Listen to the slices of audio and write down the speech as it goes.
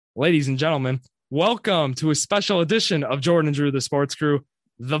Ladies and gentlemen, welcome to a special edition of Jordan and Drew, the Sports Crew,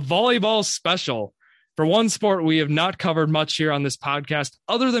 the volleyball special. For one sport we have not covered much here on this podcast,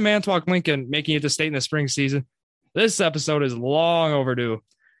 other than Manitowoc Lincoln making it to state in the spring season. This episode is long overdue.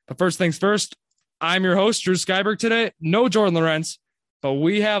 But first things first, I'm your host, Drew Skyberg today. No Jordan Lorenz, but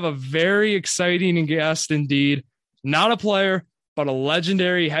we have a very exciting guest indeed. Not a player, but a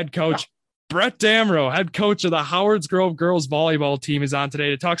legendary head coach. Brett Damrow, head coach of the Howards Grove girls volleyball team, is on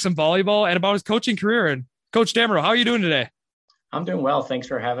today to talk some volleyball and about his coaching career. And Coach Damrow, how are you doing today? I'm doing well. Thanks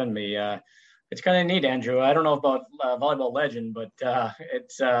for having me. It's kind of neat, Andrew. I don't know about volleyball legend, but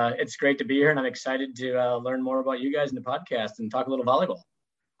it's great to be here, and I'm excited to learn more about you guys in the podcast and talk a little volleyball.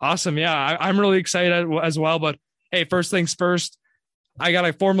 Awesome. Yeah, I'm really excited as well. But hey, first things first, I got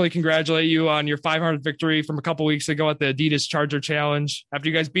to formally congratulate you on your 500th victory from a couple weeks ago at the Adidas Charger Challenge after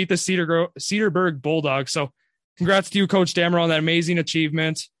you guys beat the Cedarburg Bulldogs. So congrats to you, Coach Damrow, on that amazing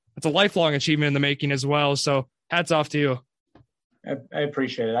achievement. It's a lifelong achievement in the making as well. So hats off to you. I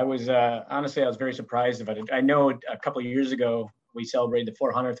appreciate it. I was honestly, I was very surprised about it. I know a couple of years ago we celebrated the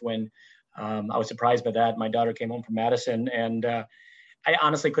 400th win. I was surprised by that. My daughter came home from Madison, and I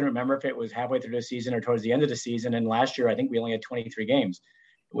honestly couldn't remember if it was halfway through the season or towards the end of the season. And last year, I think we only had 23 games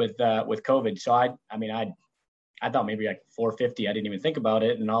with COVID. So I thought maybe like 450. I didn't even think about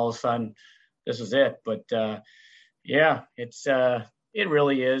it, and all of a sudden, this was it. But yeah, it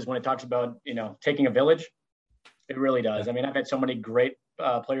really is. When it talks about taking a village, it really does. I mean, I've had so many great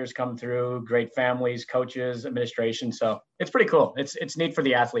players come through, great families, coaches, administration. So it's pretty cool. It's neat for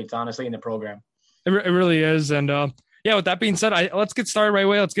the athletes, honestly, in the program. It really is. And yeah, with that being said, let's get started right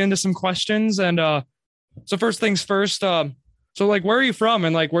away. Let's get into some questions. And so first things first, so like, where are you from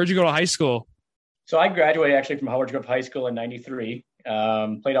and like, where'd you go to high school? So I graduated actually from Howard Grove High School in '93.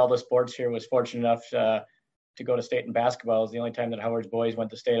 Played all the sports here, was fortunate enough to go to state in basketball. It was the only time that Howard's boys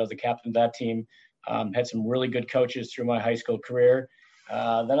went to state. I was the captain of that team. Had some really good coaches through my high school career.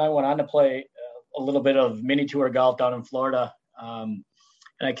 Then I went on to play a little bit of mini tour golf down in Florida. And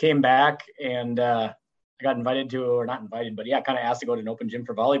I came back and I got invited to, or not invited, but yeah, kind of asked to go to an open gym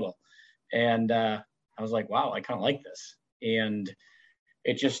for volleyball. And I was like, wow, I kind of like this. And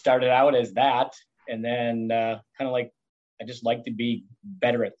it just started out as that. And then kind of like, I just like to be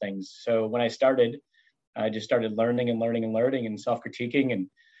better at things. So when I started, I just started learning and self-critiquing and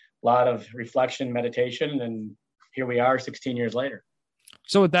a lot of reflection, meditation. And here we are 16 years later.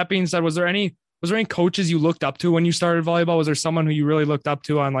 So with that being said, was there any coaches you looked up to when you started volleyball? Was there someone who you really looked up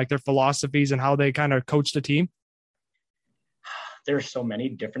to on like their philosophies and how they kind of coached the team? There's so many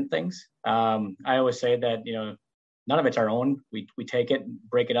different things. I always say that, none of it's our own. We take it,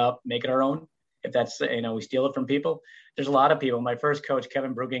 break it up, make it our own. If that's, we steal it from people. There's a lot of people. My first coach,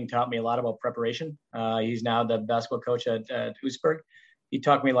 Kevin Bruging, taught me a lot about preparation. He's now the basketball coach at Oostburg. He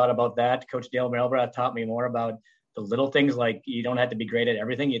taught me a lot about that. Coach Dale Melbroth taught me more about the little things, like you don't have to be great at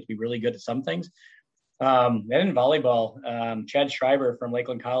everything. You have to be really good at some things. Then in volleyball, Chad Schreiber from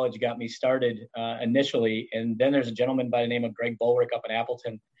Lakeland College got me started initially. And then there's a gentleman by the name of Greg Bulwark up in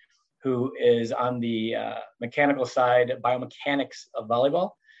Appleton, who is on the mechanical side, biomechanics of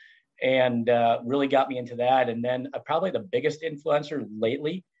volleyball, and really got me into that. And then probably the biggest influencer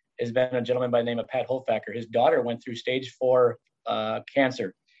lately has been a gentleman by the name of Pat Holfacker. His daughter went through stage 4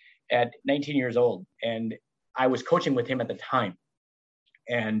 cancer at 19 years old. And I was coaching with him at the time.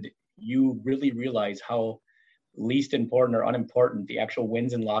 And you really realize how least important or unimportant the actual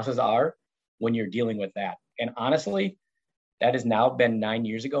wins and losses are when you're dealing with that. And honestly, that has now been 9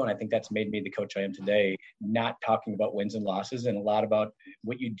 years ago. And I think that's made me the coach I am today, not talking about wins and losses and a lot about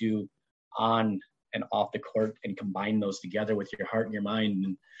what you do on and off the court and combine those together with your heart and your mind.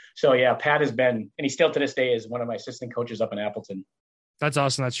 And so, yeah, Pat has been, and he still to this day is one of my assistant coaches up in Appleton. That's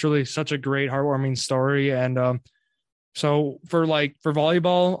awesome. That's truly such a great, heartwarming story. And so for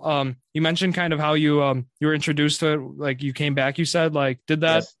volleyball, you mentioned kind of how you were introduced to it. Like you came back, you said, like, did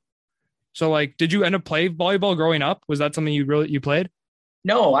that. Yes. So like, did you end up playing volleyball growing up? Was that something you played?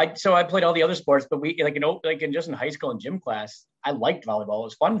 No, I played all the other sports, but just in high school and gym class, I liked volleyball. It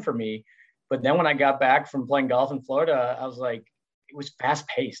was fun for me. But then when I got back from playing golf in Florida, I was like, it was fast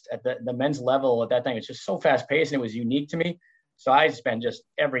paced at the men's level at that time. It's just so fast paced and it was unique to me. So I spent just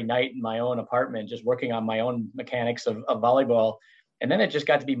every night in my own apartment, just working on my own mechanics of volleyball. And then it just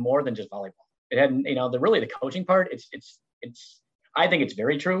got to be more than just volleyball. It had, the coaching part, I think it's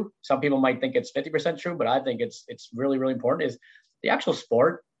very true. Some people might think it's 50% true, but I think it's really, really important is the actual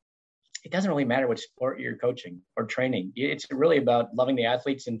sport. It doesn't really matter which sport you're coaching or training. It's really about loving the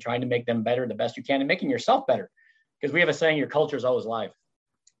athletes and trying to make them better the best you can and making yourself better. Because we have a saying, your culture is always live.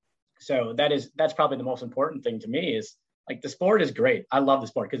 So that's probably the most important thing to me is Like the sport is great. I love the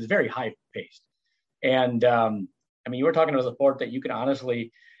sport because it's very high paced. And I mean, you were talking about a sport that you can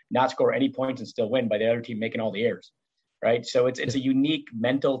honestly not score any points and still win by the other team making all the errors, right? So it's a unique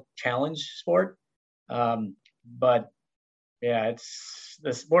mental challenge sport. But yeah, it's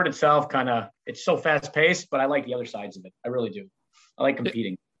the sport itself it's so fast paced, but I like the other sides of it. I really do. I like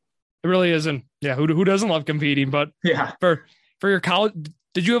competing. It really isn't. Yeah. Who doesn't love competing? But yeah, for your college,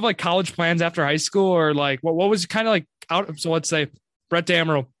 did you have like college plans after high school, or like what was kind of like out? So let's say Brett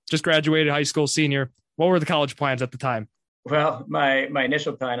Damero just graduated high school senior. What were the college plans at the time? Well, my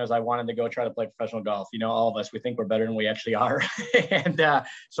initial plan was I wanted to go try to play professional golf. You know, all of us, we think we're better than we actually are. And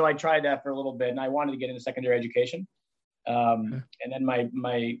so I tried that for a little bit, and I wanted to get into secondary education. And then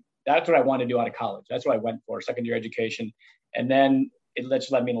that's what I wanted to do out of college. That's what I went for, secondary education. And then it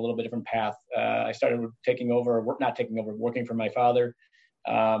just led me in a little bit different path. I started working for my father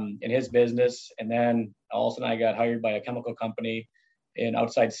in his business. And then all of a sudden I got hired by a chemical company in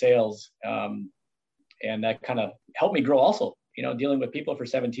outside sales. And that kind of helped me grow also, you know, dealing with people for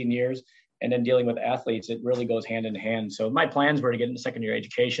 17 years and then dealing with athletes. It really goes hand in hand. So my plans were to get into secondary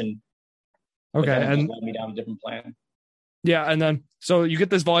education. Okay. And led me down a different plan. Yeah. And then, so you get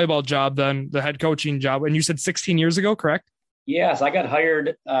this volleyball job, then the head coaching job, and you said 16 years ago, correct? Yes. I got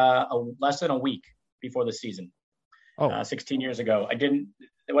hired less than a week before the season. 16 years ago.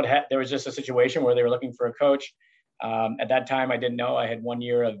 There was just a situation where they were looking for a coach. At that time, I didn't know. I had 1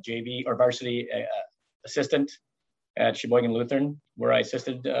 year of JV or varsity assistant at Sheboygan Lutheran, where I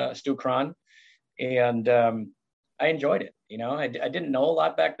assisted Stu Cron, and I enjoyed it. You know, I didn't know a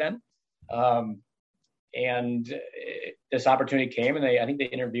lot back then, and this opportunity came, and I think they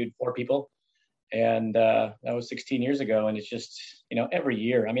interviewed 4 people, and that was 16 years ago. And it's just, you know, every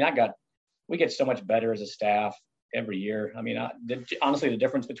year. I mean, we get so much better as a staff every year. I mean, honestly, the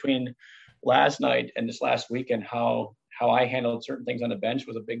difference between last night and this last weekend, how I handled certain things on the bench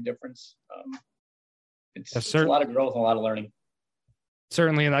was a big difference. It's a lot of growth and a lot of learning.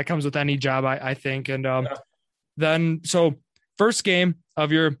 Certainly. And that comes with any job, I think. And then, so first game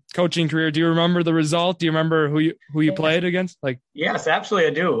of your coaching career, do you remember the result? Do you remember who you played against? Yes,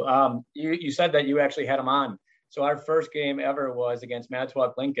 absolutely. I do. You said that you actually had them on. So our first game ever was against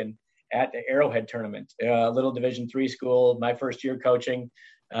Manitowoc Lincoln at the Arrowhead tournament, little Division III school. My first year coaching,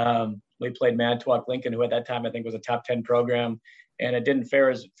 we played Manitowoc Lincoln, who at that time I think was a top 10 program. And it didn't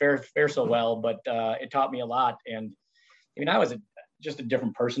fare so well, but it taught me a lot. And I mean, I was just a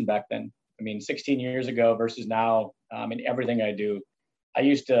different person back then. I mean, 16 years ago versus now, in everything I do, I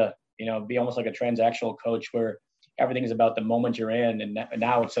used to, you know, be almost like a transactional coach where everything is about the moment you're in. And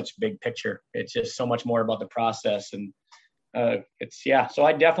now it's such a big picture. It's just so much more about the process. And so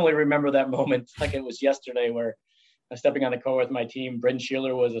I definitely remember that moment like it was yesterday, where I was stepping on the court with my team. Bryn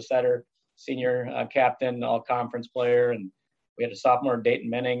Sheeler was a setter, senior captain, all conference player. And we had a sophomore, Dayton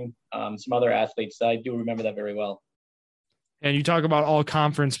Menning, some other athletes. I do remember that very well. And you talk about all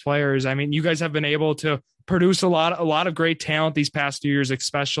conference players. I mean, you guys have been able to produce a lot of great talent these past few years,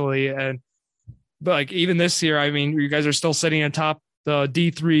 especially. But like even this year, I mean, you guys are still sitting atop the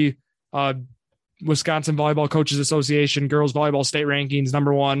D3 Wisconsin Volleyball Coaches Association girls volleyball state rankings,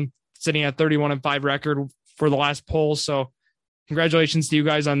 number 1, sitting at 31-5 record for the last poll. So congratulations to you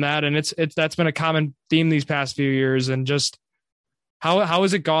guys on that. And that's been a common theme these past few years. And just how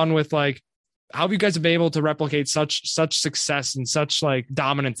has it gone with how have you guys been able to replicate such success and such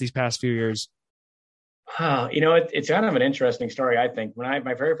dominance these past few years? You know, it's kind of an interesting story. I think my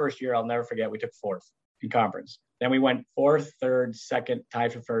very first year, I'll never forget, we took 4th in conference. Then we went 4th, 3rd, 2nd,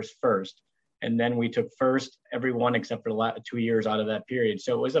 tied for first. And then we took 1st every one except for the 2 years out of that period.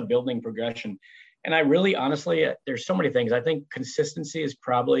 So it was a building progression. And I really, honestly, there's so many things. I think consistency is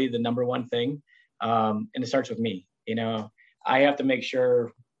probably the number one thing. And it starts with me. You know, I have to make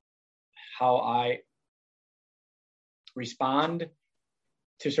sure how I respond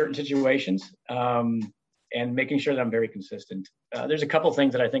to certain situations, and making sure that I'm very consistent. There's a couple of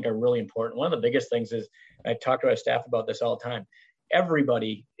things that I think are really important. One of the biggest things is, I talk to our staff about this all the time.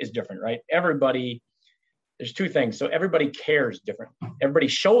 Everybody is different, right? There's 2 things. So everybody cares different. Everybody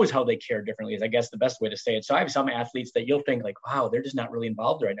shows how they care differently is, I guess, the best way to say it. So I have some athletes that you'll think wow, they're just not really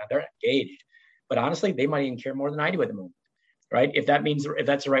involved right now. They're not engaged. But honestly, they might even care more than I do at the moment, right? If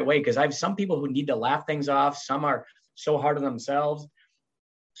that's the right way, because I have some people who need to laugh things off. Some are so hard on themselves.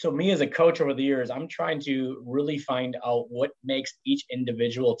 So me as a coach over the years, I'm trying to really find out what makes each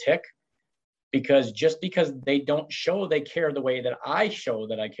individual tick, because just because they don't show they care the way that I show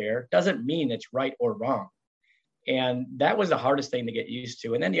that I care doesn't mean it's right or wrong. And that was the hardest thing to get used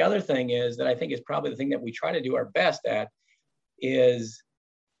to. And then the other thing is that I think is probably the thing that we try to do our best at is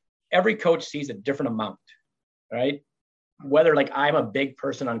every coach sees a different amount, right? whether like I'm a big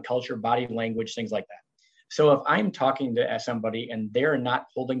person on culture, body language, things like that. So if I'm talking to somebody and they're not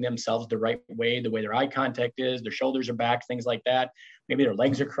holding themselves the right way, the way their eye contact is, their shoulders are back, things like that, maybe their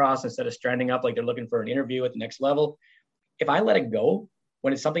legs are crossed instead of standing up like they're looking for an interview at the next level. If I let it go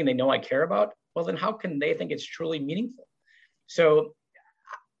when it's something they know I care about, well, then how can they think it's truly meaningful? So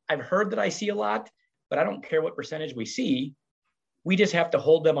I've heard that I see a lot, but I don't care what percentage we see. We just have to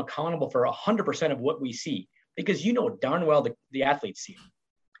hold them accountable for 100% of what we see, because you know darn well the athletes see it.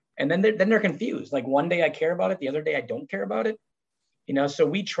 And then they're confused. Like one day I care about it, the other day I don't care about it. So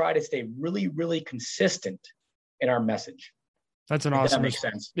we try to stay really, really consistent in our message. That's an awesome. That makes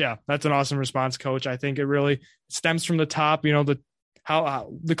sense. Yeah, that's an awesome response, Coach. I think it really stems from the top.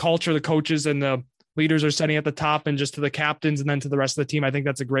 How the culture, the coaches, and the leaders are setting at the top, and just to the captains, and then to the rest of the team. I think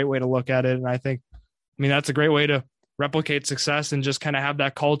that's a great way to look at it. And I think, that's a great way to replicate success and just kind of have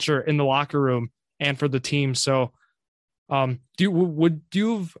that culture in the locker room and for the team. So,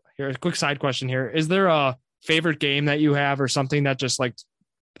 here, a quick side question here. Is there a favorite game that you have, or something that just like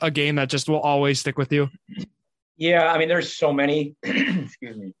a game that just will always stick with you? Yeah. There's so many,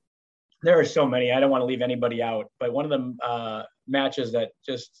 excuse me. There are so many. I don't want to leave anybody out, but one of the matches that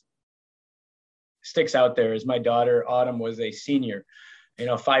just sticks out there is my daughter, Autumn, was a senior,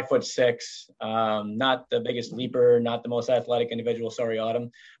 5'6", not the biggest leaper, not the most athletic individual. Sorry,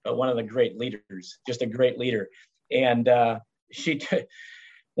 Autumn, but one of the great leaders, just a great leader. And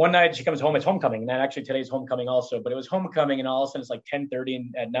one night she comes home, it's homecoming. And actually today's homecoming also, but it was homecoming. And all of a sudden it's like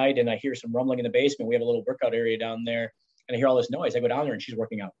 10:30 at night. And I hear some rumbling in the basement. We have a little workout area down there, and I hear all this noise. I go down there and she's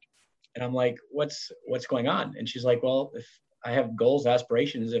working out. And I'm like, what's going on? And she's like, well, if I have goals,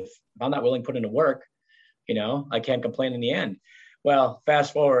 aspirations, if I'm not willing to put into work, I can't complain in the end. Well,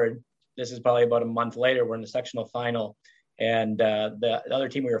 fast forward, this is probably about a month later, we're in the sectional final. And the other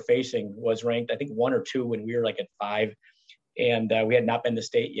team we were facing was ranked, I think 1 or 2 when we were like at 5. And we had not been to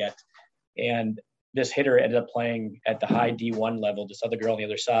state yet. And this hitter ended up playing at the high D1 level, this other girl on the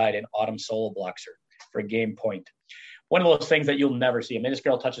other side, and Autumn solo blocks her for a game point. One of those things that you'll never see. This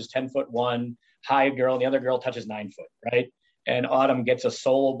girl touches 10'1", high girl, and the other girl touches 9 foot, right? And Autumn gets a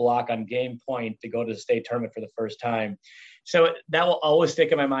solo block on game point to go to the state tournament for the first time. So that will always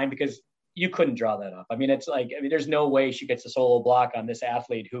stick in my mind, because you couldn't draw that up. It's like, there's no way she gets a solo block on this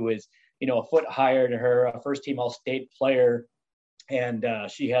athlete who is, a foot higher than her, a first team all-state player. And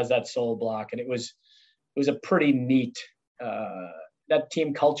she has that solo block. And it was a pretty neat, that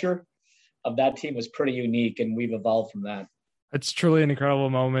team culture of that team was pretty unique, and we've evolved from that. It's truly an incredible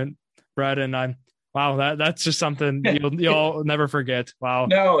moment, Brett. And that's just something you'll never forget. Wow.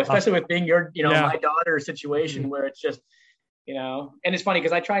 No, especially with being your, my daughter's situation, where it's just, and it's funny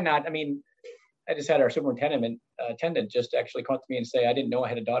because I try not, I just had our superintendent just actually come up to me and say, I didn't know I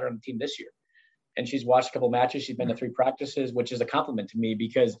had a daughter on the team this year. And she's watched a couple of matches. She's been to 3 practices, which is a compliment to me,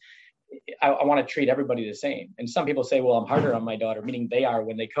 because I want to treat everybody the same. And some people say, well, I'm harder on my daughter, meaning they are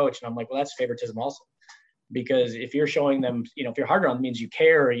when they coach. And I'm like, well, that's favoritism also. Because if you're showing them, if you're harder on them, means you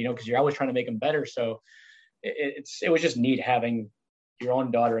care, because you're always trying to make them better. So it was just neat having your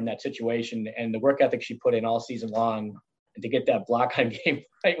own daughter in that situation, and the work ethic she put in all season long, and to get that block on game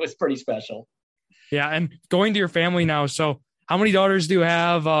right was pretty special. Yeah. And going to your family now. So how many daughters do you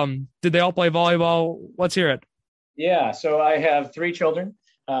have? Did they all play volleyball? Let's hear it. Yeah. So I have 3 children.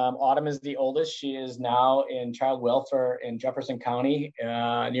 Autumn is the oldest. She is now in child welfare in Jefferson County,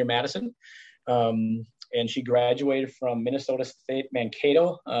 near Madison. And she graduated from Minnesota State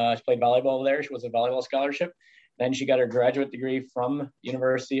Mankato. She played volleyball there. She was a volleyball scholarship. Then she got her graduate degree from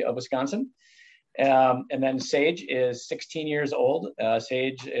University of Wisconsin. And then Sage is 16 years old.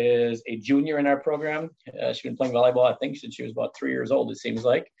 Sage is a junior in our program. She's been playing volleyball, I think, since she was about 3 years old, it seems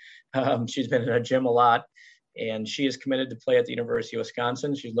like. She's been in our gym a lot, and she is committed to play at the University of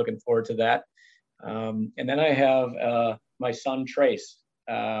Wisconsin. She's looking forward to that. And then I have my son, Trace,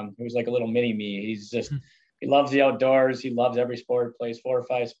 who's like a little mini me. He loves the outdoors. He loves every sport, plays 4 or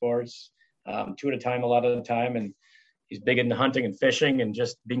 5 sports, 2 at a time, a lot of the time. And he's big into hunting and fishing and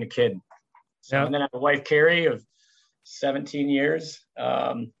just being a kid. So, yeah. And then I have a wife, Carrie, of 17 years,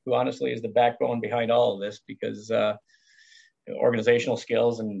 who honestly is the backbone behind all of this, because organizational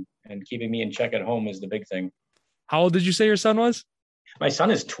skills and keeping me in check at home is the big thing. How old did you say your son was? My son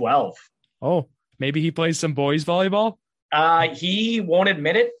is 12. Oh, maybe he plays some boys volleyball? He won't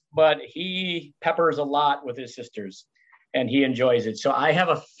admit it, but he peppers a lot with his sisters, and he enjoys it. So I have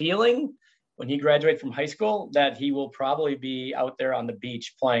a feeling when he graduates from high school that he will probably be out there on the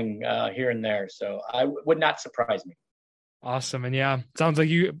beach playing here and there. So would not surprise me. Awesome. And yeah, sounds like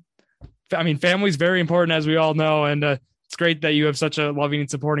family is very important, as we all know. And it's great that you have such a loving and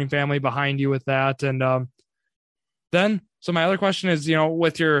supporting family behind you with that. And then So my other question is,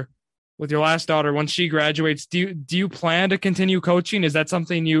 with your last daughter, when she graduates, do you plan to continue coaching? Is that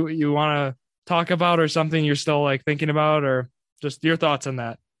something you want to talk about, or something you're still like thinking about, or just your thoughts on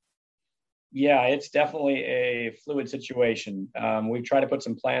that? Yeah, it's definitely a fluid situation. We try to put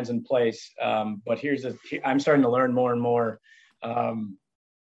some plans in place, but I'm starting to learn more and more. Um,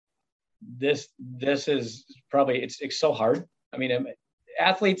 this is probably it's so hard. I mean,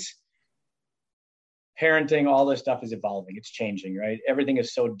 athletes, parenting, all this stuff is evolving. It's changing, right? Everything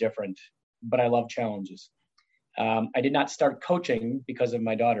is so different, but I love challenges. I did not start coaching because of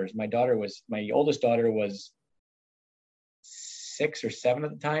my daughters. My oldest daughter was 6 or 7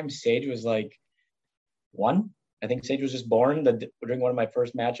 at the time. Sage was like 1. I think Sage was just born during one of my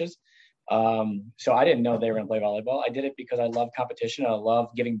first matches. So I didn't know they were going to play volleyball. I did it because I love competition. I love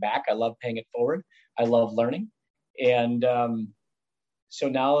giving back. I love paying it forward. I love learning. And so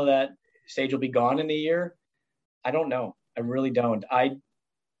now that Sage will be gone in a year, I don't know. I really don't.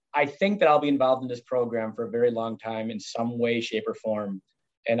 I think that I'll be involved in this program for a very long time in some way, shape, or form.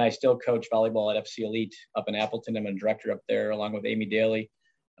 And I still coach volleyball at FC Elite up in Appleton. I'm a director up there along with Amy Daly.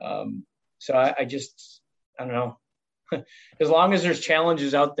 So I don't know. As long as there's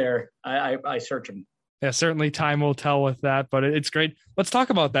challenges out there, I search them. Yeah, certainly time will tell with that, but it's great. Let's talk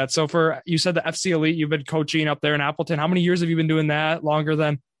about that. So you said the FC Elite, you've been coaching up there in Appleton. How many years have you been doing that? Longer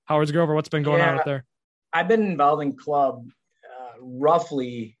than Howard's Grove, or what's been going on up there? I've been involved in club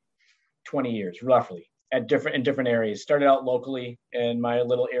roughly 20 years, roughly in different areas. Started out locally in my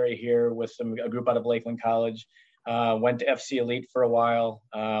little area here with a group out of Lakeland College. Went to FC Elite for a while,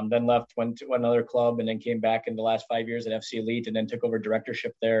 then left, went to another club, and then came back in the last 5 years at FC Elite, and then took over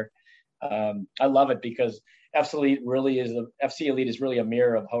directorship there. I love it because FC Elite is really a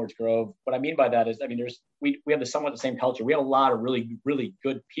mirror of Howard's Grove. What I mean by that is, we have somewhat the same culture. We have a lot of really, really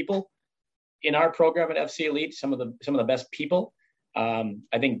good people in our program at FC Elite. Some of the best people. I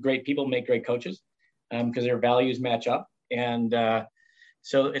think great people make great coaches because their values match up, and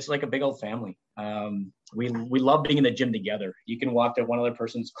so it's like a big old family. We love being in the gym together. You can walk to one other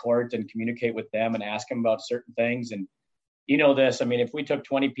person's court and communicate with them and ask them about certain things. And you know this, if we took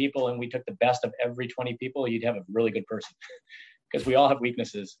 20 people and we took the best of every 20 people, you'd have a really good person because we all have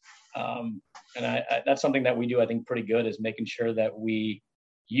weaknesses. And that's something that we do, I think, pretty good, is making sure that we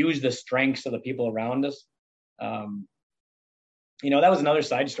use the strengths of the people around us. That was another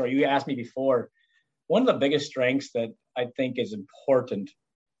side story. You asked me before, one of the biggest strengths that I think is important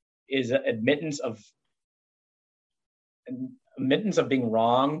is admittance of being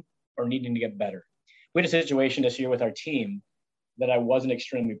wrong or needing to get better. We had a situation this year with our team that I wasn't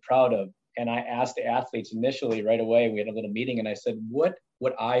extremely proud of. And I asked the athletes initially right away, we had a little meeting, and I said, what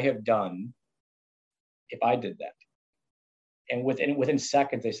would I have done if I did that? And within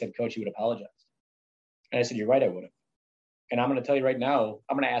seconds, they said, Coach, you would apologize. And I said, you're right, I would have. And I'm going to tell you right now,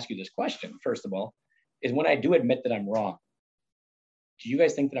 I'm going to ask you this question, first of all, is when I do admit that I'm wrong, do you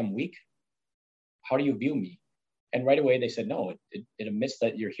guys think that I'm weak? How do you view me? And right away they said, no, it admits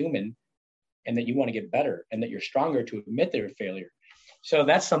that you're human and that you want to get better and that you're stronger to admit their failure. So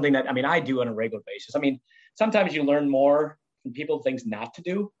that's something that, I do on a regular basis. Sometimes you learn more from people things not to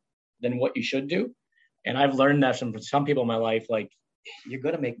do than what you should do. And I've learned that from some people in my life, like, you're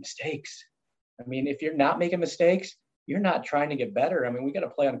going to make mistakes. If you're not making mistakes, you're not trying to get better. We got to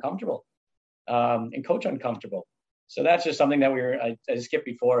play uncomfortable and coach uncomfortable. So that's just something that I skipped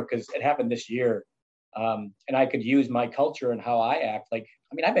before because it happened this year. And I could use my culture and how I act.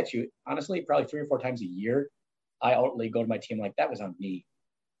 I bet you, honestly, probably 3 or 4 times a year, I outwardly go to my team like, that was on me.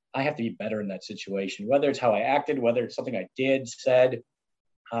 I have to be better in that situation, whether it's how I acted, whether it's something I did, said.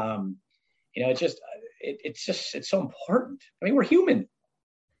 It's so important. We're human.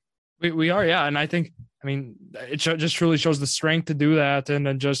 We are, yeah. And I think, it just truly shows the strength to do that. And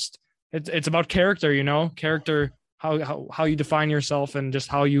then just, it's about character, character, how you define yourself, and just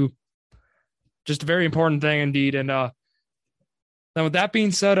just a very important thing indeed. And then with that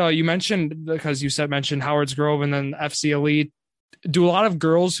being said, you mentioned Howard's Grove and then FC Elite. Do a lot of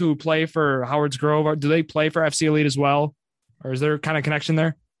girls who play for Howard's Grove, or do they play for FC Elite as well? Or is there kind of connection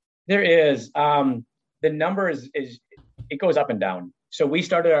there? There is. The number is it goes up and down. So we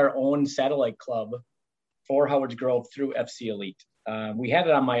started our own satellite club for Howard's Grove through FC Elite. We had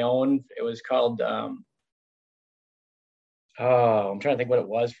it on my own. It was called, I'm trying to think what it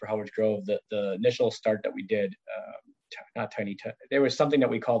was for Howard's Grove. The initial start that we did, not Tiny. There was something that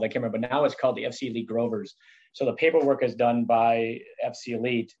we called, I can't remember, but now it's called the FC Elite Grovers. So the paperwork is done by FC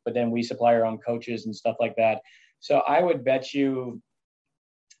Elite, but then we supply our own coaches and stuff like that. So I would bet you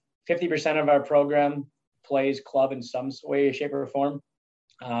 50% of our program plays club in some way, shape, or form.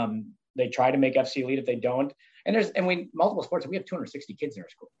 They try to make FC Elite if they don't. And we multiple sports. We have 260 kids in our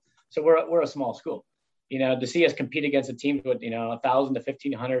school, so we're a small school. To see us compete against a team with 1,000 to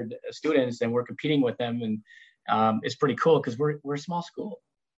 1,500 students, and we're competing with them, and it's pretty cool because we're a small school.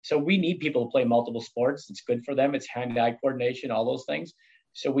 So we need people to play multiple sports. It's good for them. It's hand-eye coordination, all those things.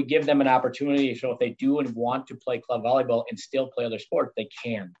 So we give them an opportunity. So if they do and want to play club volleyball and still play other sports, they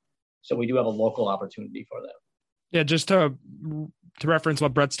can. So we do have a local opportunity for them. Yeah, just to reference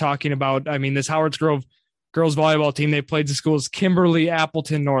what Brett's talking about, I mean, this Howards Grove girls volleyball team, they played the schools Kimberly,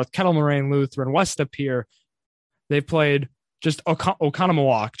 Appleton North, Kettle Moraine Lutheran, West Appear. They played just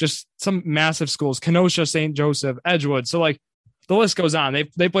Oconomowoc, just some massive schools, Kenosha, St. Joseph, Edgewood. So like the list goes on.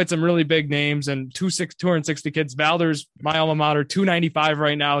 They played some really big names and 260 kids. Valder's my alma mater, 295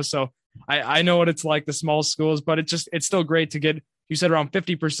 right now. So I know what it's like, the small schools, but it's still great to get, you said around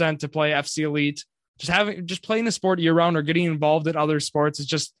 50% to play FC Elite. Just playing the sport year round or getting involved in other sports is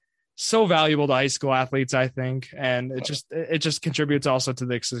just so valuable to high school athletes, I think. And it just contributes also to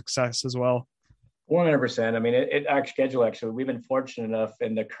the success as well. 100%. I mean, our schedule, actually, we've been fortunate enough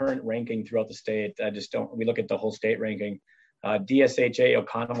in the current ranking throughout the state. We look at the whole state ranking. DSHA,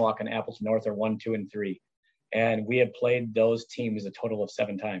 Oconomowoc, and Appleton North are 1, 2, and 3. And we have played those teams a total of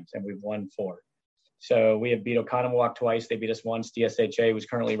 7 times, and we've won 4. So we have beat Oconomowoc twice. They beat us once. DSHA was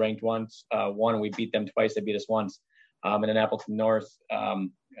currently ranked once. We beat them twice. They beat us once. And then Appleton North,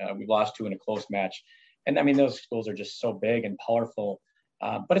 we lost 2 in a close match. And I mean, those schools are just so big and powerful.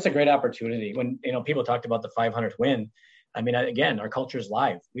 But it's a great opportunity. When people talked about the 500th win, I mean, again, our culture is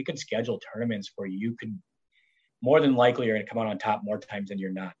live. We could schedule tournaments where you could, more than likely, you're going to come out on top more times than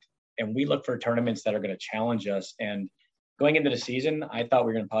you're not. And we look for tournaments that are going to challenge us. And going into the season, I thought we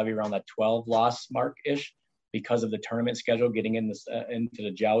were going to probably be around that 12 loss mark-ish because of the tournament schedule, getting into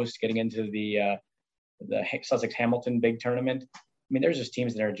the Joust, getting into the Sussex Hamilton big tournament. I mean, there's just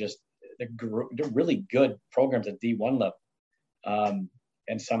teams that are they're really good programs at D1 level.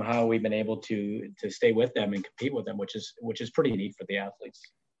 And somehow we've been able to stay with them and compete with them, which is pretty neat for the athletes.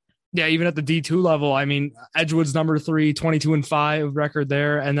 Yeah, even at the D2 level, I mean, Edgewood's number 3, 22-5 record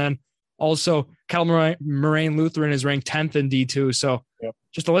there. And then also Kettle Moraine Lutheran is ranked 10th in D2. So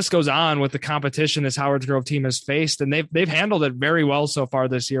Just the list goes on with the competition this Howards Grove team has faced. And they've handled it very well so far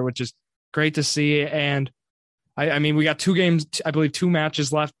this year, which is great to see. And I mean, we got 2 games, I believe 2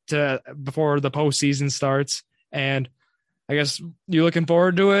 matches left before the postseason starts. And I guess you're looking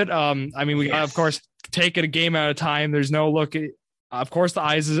forward to it. I mean, we gotta, of course, take it a game at a time. There's no look. Of course,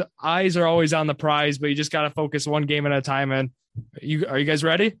 the eyes are always on the prize, but you just got to focus one game at a time. And are you guys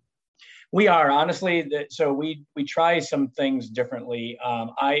ready? We are, honestly. So we try some things differently.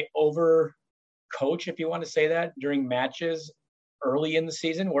 I over coach, if you want to say that, during matches early in the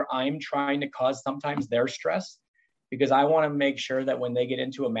season where I'm trying to cause sometimes their stress, because I want to make sure that when they get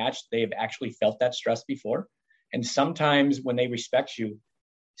into a match, they've actually felt that stress before. And sometimes when they respect you,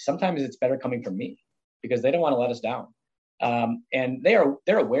 sometimes it's better coming from me because they don't want to let us down. And they're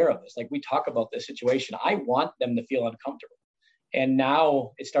aware of this. Like, we talk about this situation. I want them to feel uncomfortable. And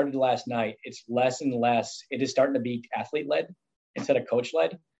now it started last night. It's less and less. It is starting to be athlete-led instead of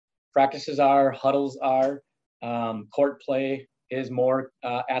coach-led. Practices are, huddles are, court play is more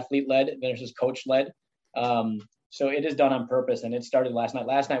athlete-led versus coach-led. So it is done on purpose, and it started last night.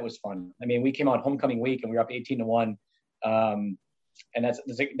 Last night was fun. I mean, we came out homecoming week, and we were up 18-1. And that's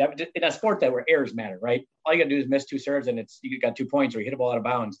in a sport where errors matter, right? All you got to do is miss 2 serves, and you got 2 points, or you hit a ball out of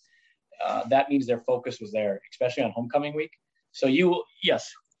bounds. That means their focus was there, especially on homecoming week. So yes,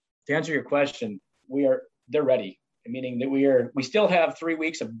 to answer your question, they're ready. Meaning that we still have 3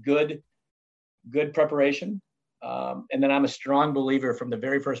 weeks of good preparation, and then I'm a strong believer from the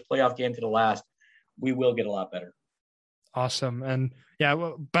very first playoff game to the last, we will get a lot better. Awesome. And yeah,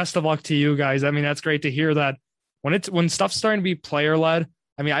 well, best of luck to you guys. I mean, that's great to hear that when stuff's starting to be player led.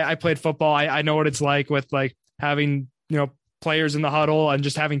 I mean, I played football. I know what it's like with like having, players in the huddle and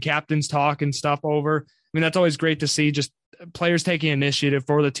just having captains talk and stuff over. I mean, that's always great to see, just players taking initiative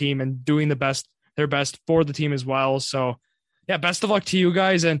for the team and doing their best for the team as well. So yeah, best of luck to you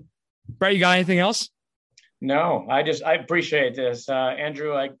guys. And Brett, you got anything else? No, I appreciate this.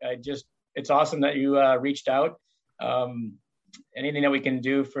 Andrew, it's awesome that you reached out. Anything that we can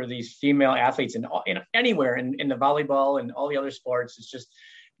do for these female athletes and anywhere in the volleyball and all the other sports, it's just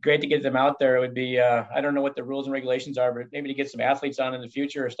great to get them out there. It would be, I don't know what the rules and regulations are, but maybe to get some athletes on in the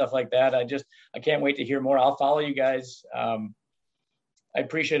future or stuff like that. I can't wait to hear more. I'll follow you guys. I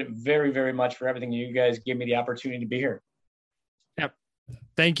appreciate it very, very much for everything you guys give me the opportunity to be here. Yep.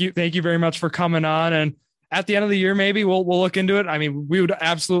 Thank you. Thank you very much for coming on. And at the end of the year, maybe we'll look into it. I mean, we would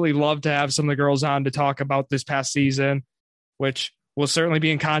absolutely love to have some of the girls on to talk about this past season, which we'll certainly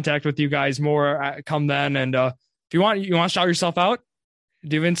be in contact with you guys more come then. And if you want to shout yourself out,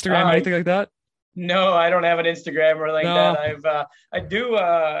 do you have Instagram, anything like that? No, I don't have an Instagram or like that.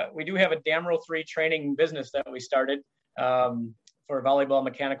 We do have a Damro 3 training business that we started for volleyball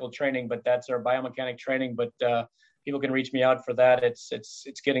mechanical training, but that's our biomechanic training. But people can reach me out for that.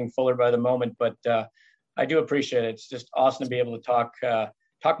 It's getting fuller by the moment, but I do appreciate it. It's just awesome to be able to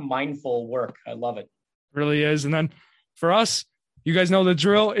talk mindful work. I love it. Really is. And then for us, you guys know the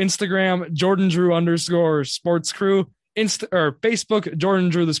drill. Instagram, Jordan Drew _ sports crew. Or Facebook, Jordan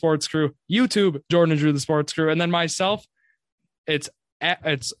Drew the Sports Crew. YouTube, Jordan Drew the Sports Crew. And then myself, it's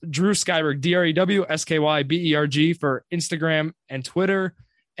Drew Skyberg, DREWSKYBERG for Instagram and Twitter.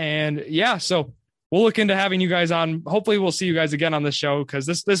 And yeah, so we'll look into having you guys on. Hopefully we'll see you guys again on the show, because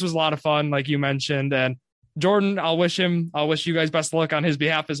this was a lot of fun, like you mentioned. And Jordan, I'll wish you guys best of luck on his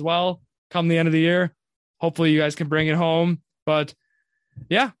behalf as well come the end of the year. Hopefully you guys can bring it home. But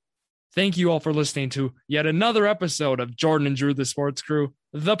yeah, thank you all for listening to yet another episode of Jordan and Drew the Sports Crew,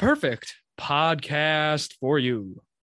 the perfect podcast for you.